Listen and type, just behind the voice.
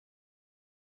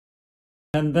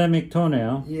Pandemic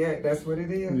toenail. Yeah, that's what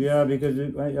it is. Yeah, because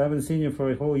I haven't seen you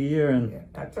for a whole year, and yeah.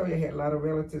 I told you I had a lot of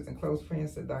relatives and close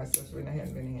friends that died, so I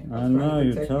hadn't been in. I know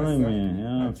you're telling me.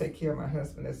 Yeah, I take care of my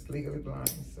husband that's legally blind.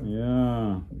 So.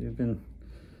 Yeah, you've been.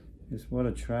 It's what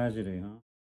a tragedy, huh?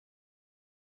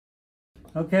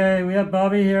 Okay, we have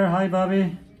Bobby here. Hi,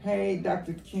 Bobby. Hey,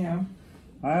 Dr. Kim.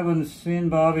 I haven't seen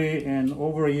Bobby in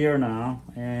over a year now,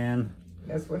 and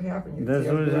that's what happened. That's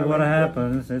what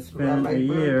happens. It's been a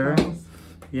year.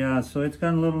 Yeah, so it's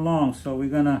gotten a little long, so we're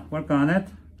gonna work on it.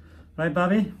 Right,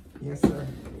 Bobby? Yes, sir.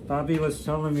 Bobby was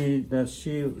telling me that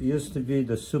she used to be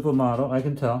the supermodel. I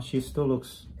can tell. She still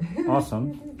looks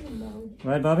awesome. No.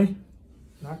 Right, Bobby?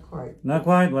 Not quite. Not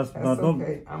quite? That's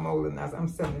okay. I'm older now. I'm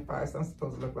 75, so I'm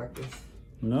supposed to look like this.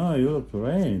 No, you look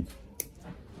great.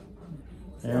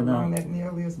 See how long that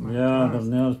nail is? Yeah, the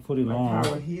nail's pretty long.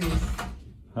 Howard Hughes.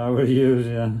 Howard Hughes,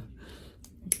 yeah.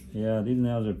 Yeah, these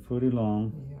nails are pretty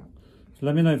long. Yeah. So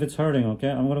let me know if it's hurting, okay?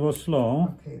 I'm gonna go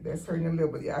slow. Okay, that's hurting a little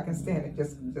bit. Yeah, I can stand it.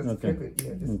 Just okay. clip it.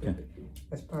 Yeah, just okay. clip it.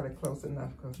 That's probably close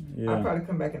enough. Cause yeah. I'll probably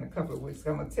come back in a couple of weeks.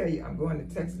 I'm gonna tell you, I'm going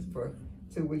to Texas for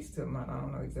 2 weeks to a month. I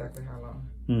don't know exactly how long.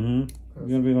 Mm-hmm. You're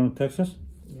gonna be going to Texas?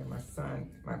 Yeah, my son,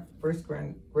 my first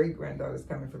great-granddaughter is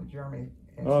coming from Germany.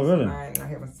 And oh, she's really? 9, and I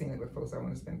haven't seen it before, so I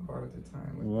want to spend quality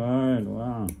time with her. Right,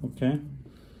 wow, okay.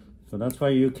 So that's why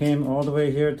you came all the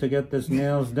way here to get this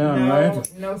nails done, no,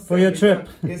 right? No, sir. For your trip.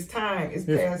 It's time. It's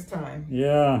past time.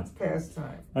 Yeah. It's past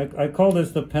time. I call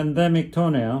this the pandemic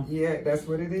toenail. Yeah, that's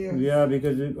what it is. Yeah,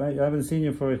 because I haven't seen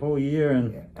you for a whole year,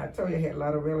 and yeah. I told you I had a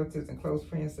lot of relatives and close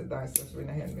friends that died, so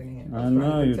I hadn't been in. I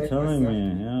know you're telling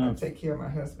me. Yeah. I take care of my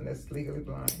husband that's legally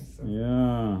blind. So.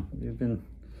 Yeah, you've been.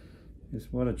 It's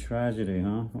what a tragedy,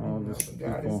 huh? All this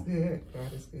God is good.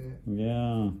 God is good.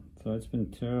 Yeah, so it's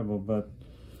been terrible, but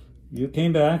you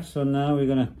came back, so now we're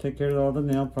gonna take care of all the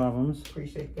nail problems.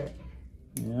 Appreciate that.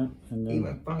 Yeah, and then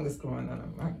even fungus growing on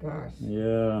them. My gosh.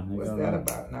 Yeah. What's that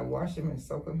about? And I wash them and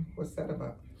soak them. What's that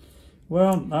about?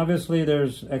 Well, obviously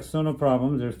there's external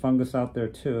problems. There's fungus out there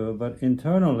too, but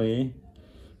internally,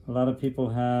 a lot of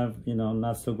people have, you know,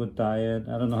 not so good diet.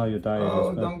 I don't know how your diet is.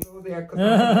 Oh, don't go there, because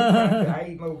I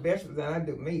eat more vegetables than I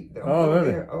do meat. Don't go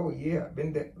really? There. Oh, yeah. I've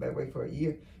been that way for a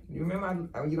year. You remember,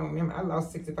 you don't remember, I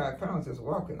lost 65 pounds just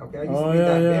walking, okay? I used to be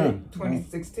diabetic.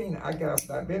 2016, I got off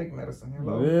diabetic medicine.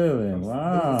 Hello. Really?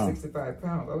 Wow. 65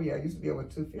 pounds. Oh, yeah, I used to be over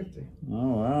 250. Oh,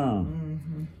 wow.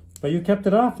 But you kept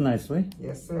it off nicely.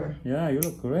 Yes, sir. Yeah, you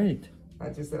look great. I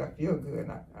just said I feel good.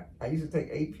 I used to take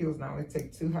 8 pills, now I only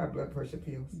take 2 high blood pressure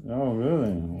pills. Oh,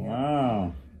 really? Yeah.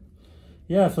 Wow.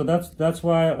 Yeah, so that's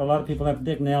why a lot of people have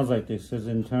thick nails like this, is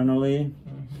internally.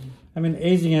 I mean,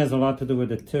 aging has a lot to do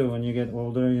with it too. When you get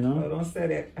older, you know. No, don't say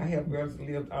that. I have brothers who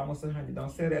lived almost 100. Don't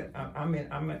say that.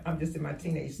 I'm just in my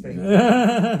teenage stage.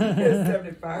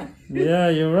 75. Yeah,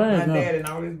 you're right. My dad and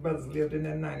all his brothers lived in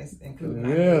their 90s, including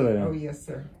 98. Really? Oh yes,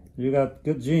 sir. You got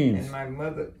good genes. And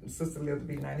my sister lived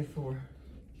to be 94.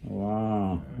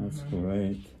 Wow, that's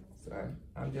great. So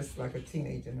I'm just like a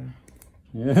teenager now.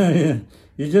 Yeah.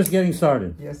 You're just getting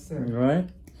started. Yes, sir. Right?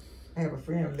 I have a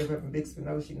friend who lives up in Big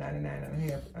Spinoza. She's 99 and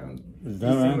a half. Is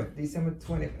that right? December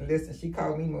 20th. And listen, she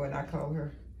called me more than I called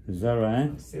her. Is that right?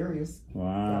 I'm serious.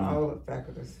 Wow. All the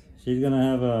faculties. She's going to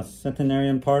have a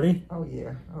centenarian party? Oh,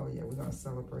 yeah. Oh, yeah. We're going to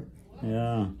celebrate.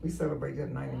 Yeah. We celebrate that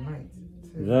night and night,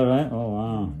 too. Is that right? Oh,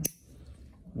 wow.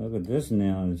 Look at this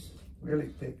nail. It's really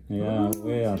thick. Yeah, ooh,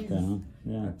 way out Jesus. there, huh?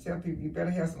 Yeah. I tell people, you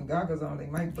better have some goggles on. They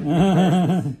might put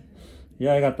your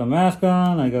Yeah, I got the mask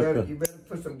on. You better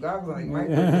put some goggles on. They might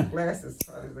put your glasses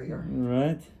as they are.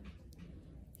 Right.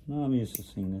 No, I'm used to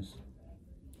seeing this.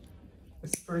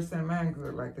 It's the first time mine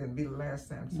grew like that. It'll be the last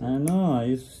time. Too. I know. I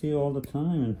used to see it all the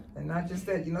time. And not just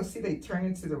that. You know, see, they turn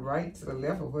into the right, to the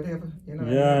left, or whatever. You know.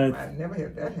 Yeah. I never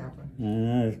had that happen. I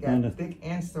know. It's kind of thick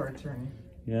and start turning.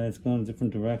 Yeah, it's going a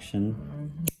different direction.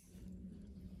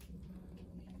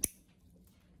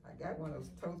 I got one of those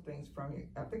toe things from you.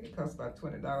 I think it cost about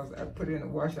 $20. I put it in the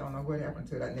wash. I don't know what happened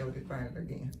to it. I never did find it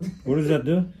again. What does that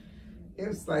do? It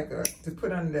was like to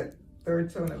put under that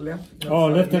third toe on the left. You know, oh,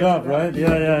 lift it up, right?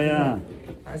 Yeah.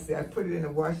 I said I put it in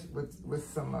the wash with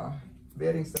some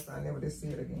bedding stuff. I never did see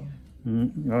it again.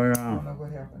 Oh, yeah. I don't know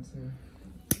what happened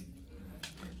to it.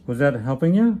 Was that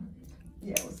helping you?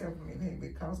 Yeah, it was helping me. Hey,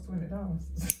 it cost $20.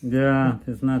 Yeah,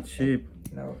 it's not cheap.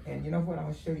 No, and you know what? I'm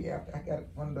gonna show you after. I got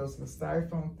one of those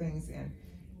styrofoam things, and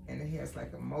it has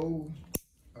like a mold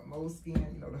skin,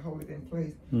 you know, to hold it in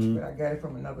place. But I got it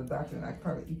from another doctor, and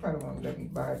he probably won't let me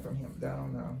buy it from him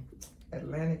down on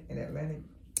Atlantic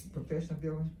Professional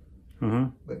Building.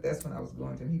 But that's when I was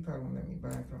going to him. He probably won't let me buy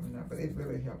it from him now, but it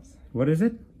really helps. What is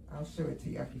it? I'll show it to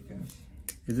you after you finish.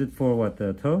 Is it for what,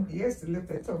 the toe? Yes, to lift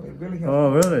that toe. It really helps.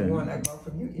 Oh, really? The one I bought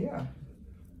from you, yeah.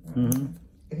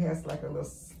 It has like a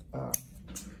little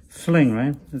sling,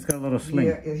 right? It's got a little sling.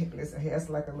 Yeah, it has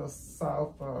like a little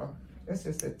soft. That's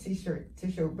just a t-shirt,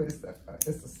 but it's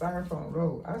a styrofoam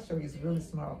roll. I'll show you. It's really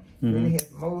small. It really has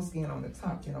moleskin on the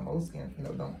top. You know, moleskin. You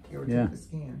know, don't irritate the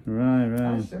skin. Right,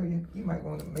 right. I'll show you. You might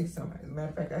want to make some. As a matter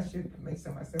of fact, I should make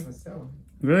some myself and sell them.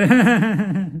 Really?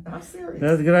 I'm serious.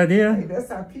 That's a good idea. Hey, that's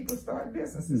how people start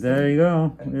businesses. There you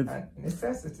go. A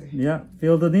necessity. Yeah,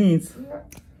 fill the needs. Yeah.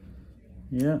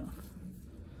 Yeah.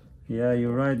 Yeah,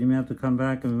 you're right. You may have to come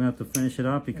back and we may have to finish it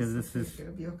up because this is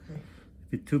It'll be okay.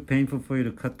 be too painful for you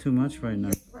to cut too much right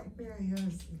now. Right there,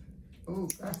 yes. Oh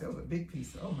gosh, that was a big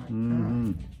piece. Oh my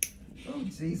God. Oh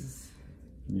Jesus.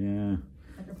 Yeah.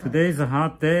 Today's a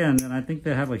hot day, and then I think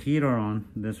they have a heater on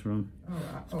in this room.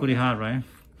 It's pretty hot, right?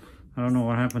 I don't know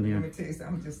what happened here. Let me tell you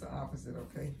something. I'm just the opposite,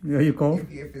 okay? Yeah, you cold?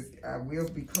 I will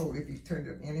be cold if you turn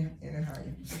it any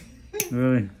higher.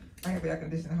 Really? I have air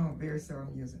conditioning at home. Very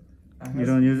seldom use it. You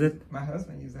don't use it? My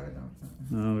husband uses it. I don't.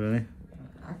 Oh, really?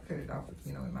 I cut it off.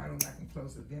 You know, in my room I can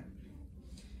close the vent.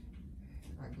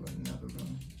 I go in another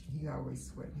room. He always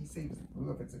sweat. He said he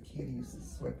grew up as a kid. He used to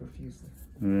sweat profusely.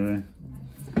 Really?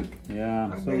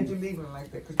 Yeah. I'm glad you're leaving like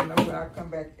that, because you know when I come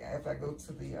back after I go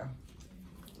to the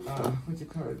what you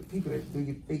call it, the people that do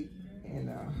your feet and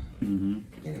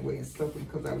anyway and stuff,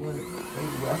 because I wanted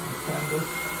maybe wash some sandals.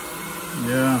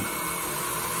 Yeah.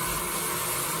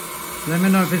 Let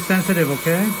me know if it's sensitive,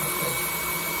 okay?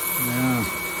 Yeah.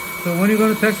 So when are you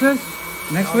going to Texas?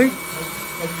 Next week?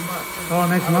 Next month. Oh,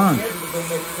 next month. I was scheduled to go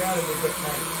next Saturday, but my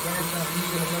grandson, he's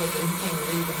in the military. He can't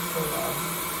leave until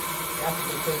after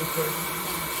the 31st.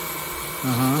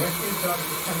 That's his daughter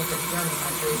is coming from Germany, my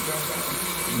great granddaughter.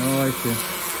 No, I see.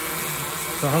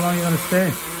 So how long are you going to stay? I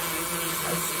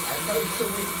told you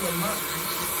 2 weeks to a month.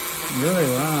 Really?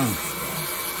 Wow.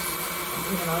 I'm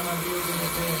doing all my bills in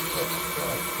advance.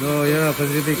 Oh, yeah,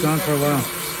 because you'll be gone for a while. Like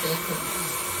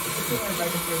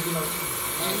I said, you know,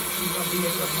 he's going to be here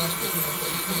for a month, you know, so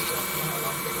you can't know how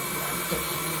long they're going to be out of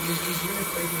Texas. He's really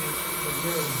facing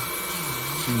Missouri.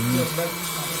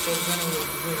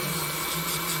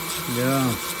 Yeah.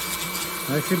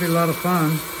 That should be a lot of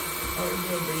fun. Oh, it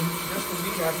will be. Just for me,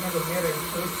 I've never met her in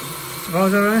person. Oh,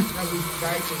 is that right? Now we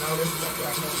Skype and all this stuff, but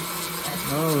I know.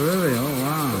 Oh, really? Oh,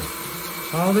 wow.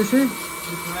 How old is she?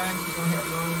 She's 9. She's going to have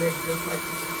long legs just like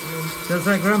you. Just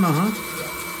like Grandma, huh? Yeah.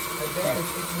 Her dad is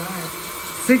 6'9"?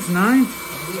 6'9". And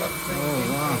we have the same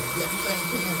wow. We have the same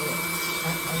thing.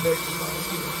 I'm very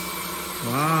disappointed.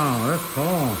 Wow, that's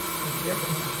tall. It's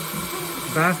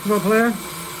different. Basketball player?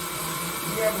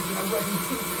 Yeah, but you know what? He's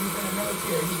in the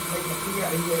military. He's making a plea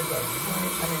out. He has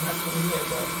 15 years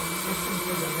in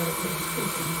the military.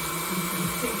 He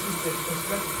teaches the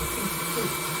instructors to teach the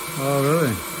truth. Oh,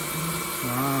 really?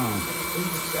 Wow. He's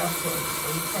a staff coach, so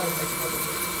he's probably making other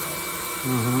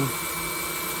Uh-huh.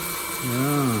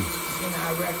 Yeah. He's in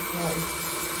Iraq twice.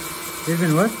 He's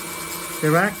been what?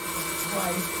 Iraq?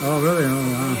 Twice. Oh, really? Oh,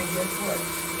 wow. And guess what?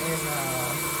 In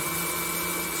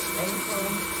April,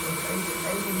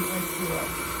 he went to,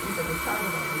 he's at the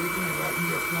Taliban weekend right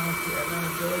here at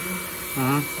Atlanta, Georgia.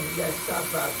 And he got shot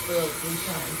by a thug 3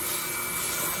 times.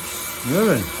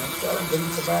 Really? I'm telling you, he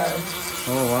survived.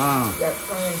 Oh, wow. He got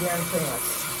praying grandparents.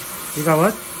 You got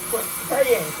what?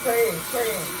 Praying grandparents.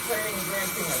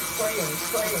 Praying,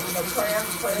 you know, prayer.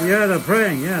 Yeah, the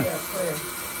praying, yeah. Yeah, prayer.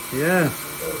 Yeah.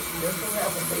 So that's what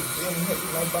happened. They didn't hit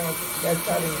no bones. Got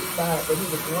shot in his side, but he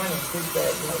was running big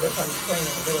bad. You know, that's how he's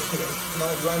training in the military. You know,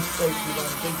 run straight, you run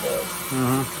big bad.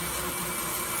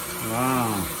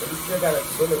 Wow. But he still got a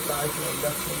bullet lodged in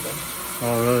left in there.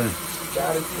 Oh, really?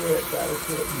 God is good.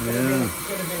 Yeah.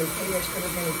 Could have been his head, could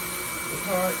have been his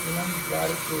heart, you know,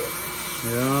 God is good.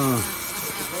 Yeah.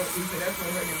 He said that's what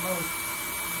hurt him most.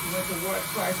 He went to war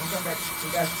twice and come back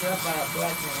and got struck by a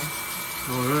black man.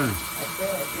 Oh, really? I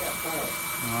thought, yeah, I thought.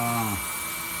 Wow.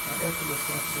 Now that's a little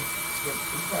sensitive, but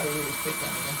he's probably really sick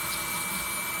on it.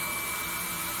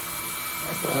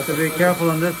 Have to be careful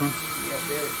on this one. Yeah,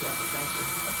 very careful. Thank you.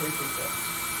 I appreciate that.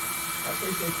 I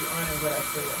appreciate you honoring what I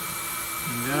said.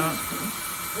 Yeah.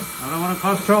 I don't want to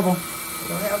cause trouble. You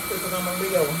don't have to, because I'm a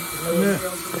Leo. You know, Yeah.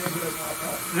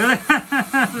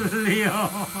 Leo.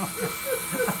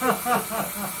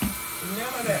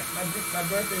 Remember that. My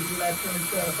birthday is July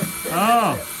 27th.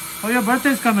 Oh, your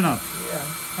birthday's coming up. Yeah.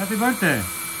 Happy birthday.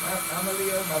 I'm a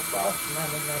Leo. My son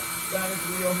is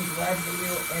Leo. His wife is a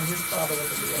Leo, and his father was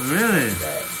a Leo. Really?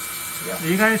 Yeah. Are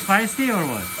you guys feisty or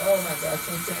what? Oh my gosh,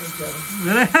 can't stand each other.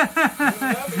 Really?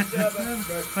 We love each other,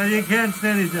 But you can't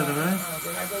stand each other, right?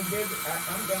 When I go visit,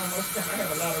 I'm gone most of the time. I have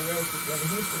a lot of relatives in the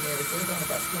Houston area, so it's only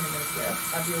about 20 minutes there.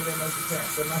 I'll be over there most of the time.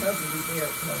 But my husband will be there,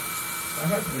 you know. My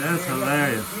husband That's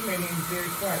hilarious. He made him very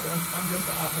quiet, but I'm just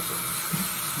the opposite.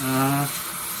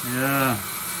 Yeah.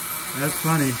 That's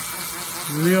funny.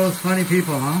 Real funny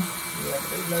people, huh? Yeah,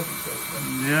 they love each other.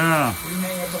 Yeah. We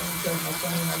hang up on each other, my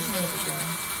son and I, we hang up with them.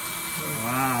 Yeah.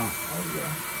 Wow. Oh,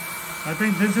 yeah. I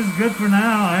think this is good for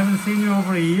now. I haven't seen you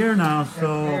over a year now,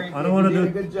 so I don't want to do. You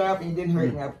did a good job, and you didn't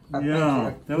hurt me.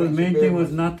 Yeah, that was main thing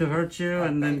was not to hurt you,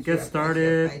 and then get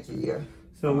started. Thank you. Yeah.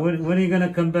 So when are you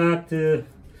gonna come back to?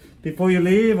 Before you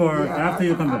leave or after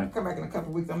you come back? I'll come back in a couple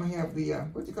of weeks. I'm gonna have the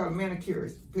what you call it,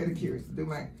 manicures, pedicures to do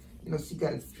my. You know, she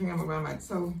got a trim around my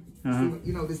toe. See,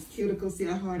 you know, this cuticle, see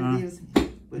how hard it is?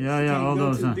 But yeah, all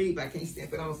go those. Too deep. I can't stand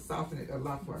it, but I'll soften it a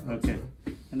lot for her. Okay.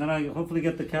 And then I hopefully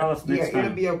get the callus next time. Yeah,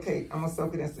 it'll be okay. I'm gonna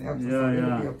soak it in some Epsom. Yeah.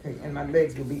 It'll be okay. And my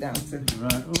legs will be down too.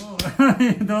 Right. Oh,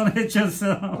 don't hit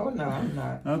yourself. Oh, no, I'm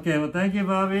not. Okay, well, thank you,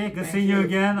 Bobby. Good seeing you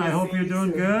again. I hope you're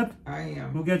doing good. I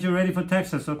am. We'll get you ready for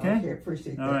Texas, okay? Okay,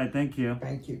 appreciate that. All right, thank you.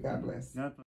 Thank you. God bless.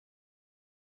 God bless.